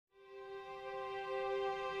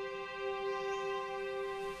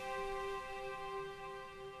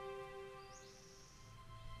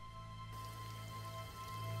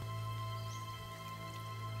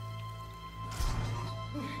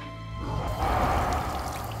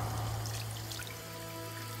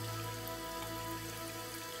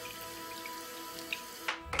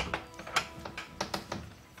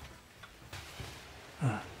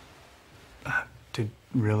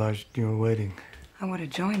realized you were waiting. I would have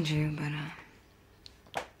joined you, but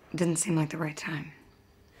it didn't seem like the right time.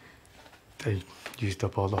 They used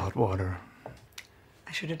up all the hot water.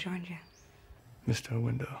 I should have joined you. Missed our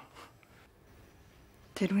window.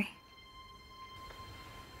 Did we?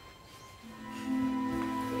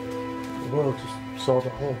 The world just saw the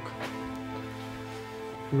Hulk.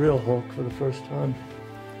 The real Hulk for the first time.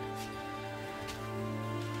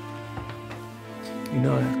 You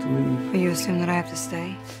know I have to leave. But you assume that I have to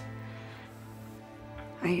stay?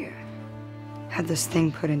 I had this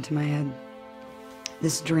thing put into my head.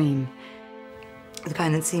 This dream. The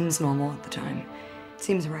kind that seems normal at the time. It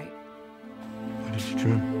seems right. What did you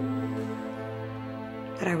dream?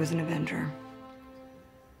 That I was an Avenger.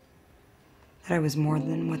 That I was more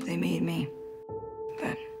than what they made me.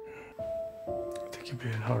 But I think you're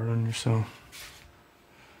being hard on yourself.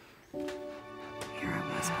 here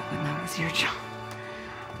I was hoping that was your job.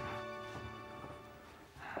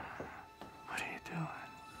 What are you doing?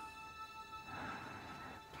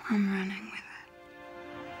 I'm running with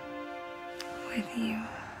it. With you.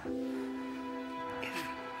 If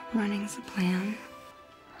running's the plan,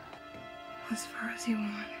 as far as you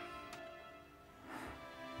want.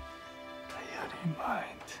 How do you mind?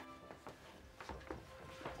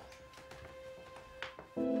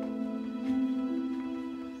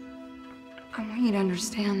 I want you to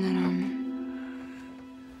understand that,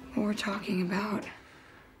 what we're talking about,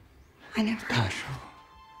 I never... Gosh,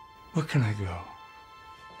 where can I go?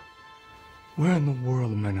 Where in the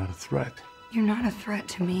world am I not a threat? You're not a threat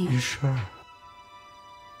to me. You sure?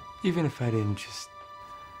 Even if I didn't just...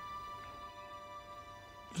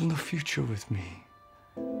 There's no future with me.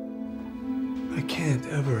 I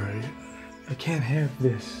can't have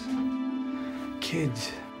this.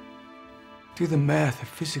 Kids. Do the math, I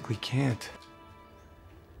physically can't.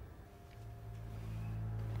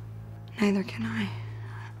 Neither can I.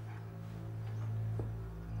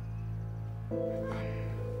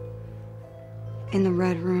 In the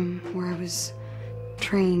Red Room, where I was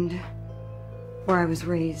trained, where I was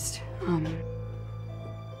raised,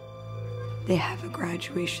 they have a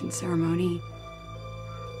graduation ceremony.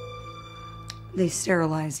 They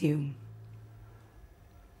sterilize you.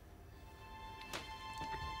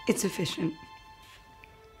 It's efficient.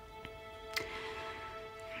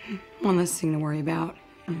 One less thing to worry about.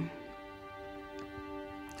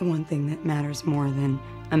 The one thing that matters more than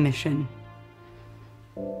a mission.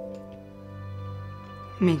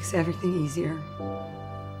 Makes everything easier.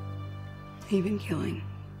 Even killing.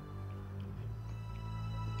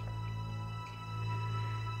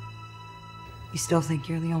 You still think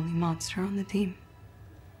you're the only monster on the team?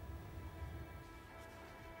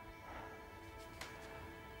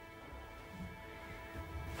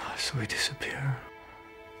 So we disappear.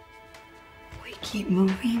 We keep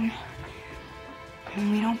moving.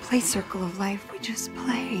 And we don't play Circle of Life, we just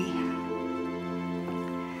play.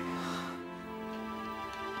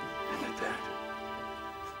 They're dead.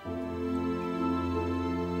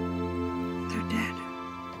 They're dead.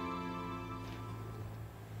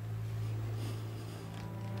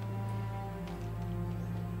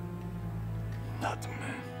 Not to me.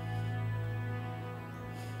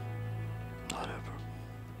 Not ever.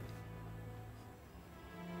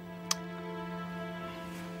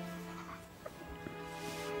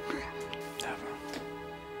 Never.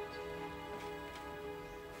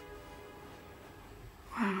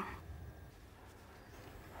 Wow.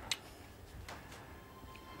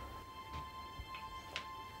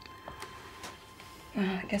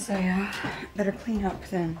 I guess I better clean up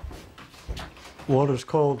then. Water's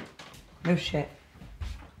cold. No shit.